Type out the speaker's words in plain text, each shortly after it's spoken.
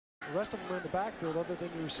The rest of them are in the backfield other than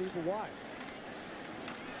the receiver wide.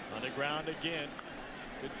 On the ground again.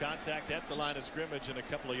 Good contact at the line of scrimmage and a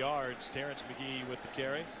couple of yards. Terrence McGee with the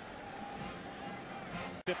carry.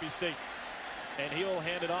 Mississippi State. And he'll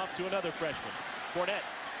hand it off to another freshman. Fournette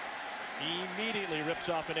immediately rips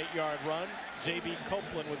off an 8-yard run. J.B.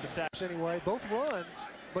 Copeland with the tackle. Anyway, both runs,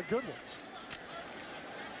 but good ones.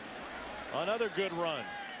 Another good run.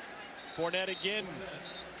 Fournette again.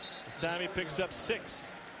 This time he picks up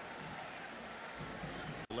 6.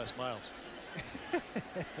 Les Miles.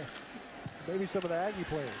 Maybe some of the Aggie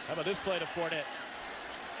players. How about this play to Fournette?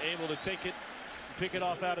 Able to take it, pick it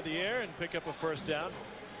off out of the air, and pick up a first down.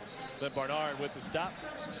 Then Barnard with the stop.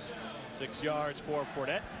 6 yards for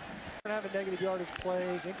Fournette. Having negative yardage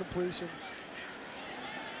plays, incompletions.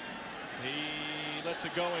 He lets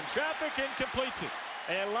it go in traffic and completes it.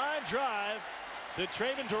 A line drive to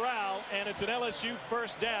Trayvon Doral, and it's an LSU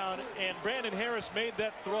first down. And Brandon Harris made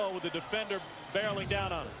that throw with the defender barreling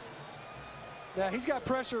down on him. Yeah, he's got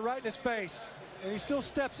pressure right in his face, and he still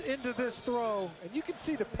steps into this throw, and you can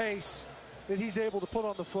see the pace that he's able to put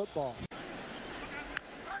on the football.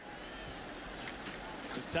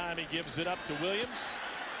 This time he gives it up to Williams.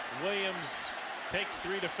 Williams takes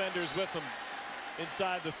 3 defenders with him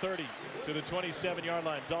inside the 30 to the 27-yard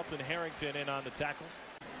line. Dalton Harrington in on the tackle.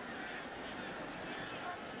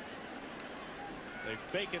 They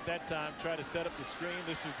fake it that time, try to set up the screen.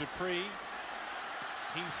 This is Dupree.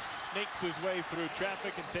 He snakes his way through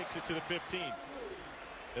traffic and takes it to the 15.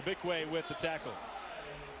 Ibikwe with the tackle.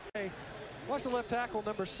 Hey, watch the left tackle,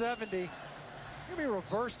 number 70. Going to be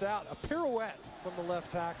reversed out, a pirouette from the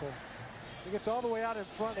left tackle. He gets all the way out in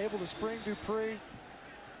front, able to spring Dupree.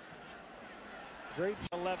 Great.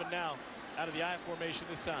 11 now, out of the I formation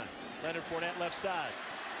this time. Leonard Fournette left side.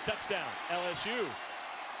 Touchdown, LSU.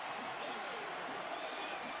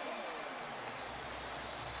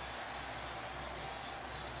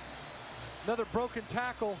 Another broken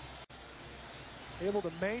tackle. Able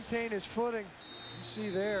to maintain his footing. You see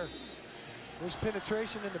there. There's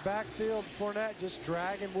penetration in the backfield. Fournette just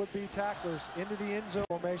dragging would-be tacklers into the end zone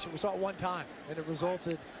formation. We saw it one time, and it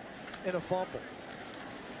resulted in a fumble.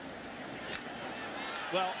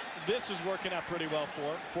 Well, this is working out pretty well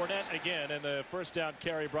for Fournette again, and the first down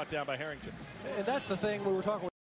carry brought down by Harrington. And that's the thing we were talking about.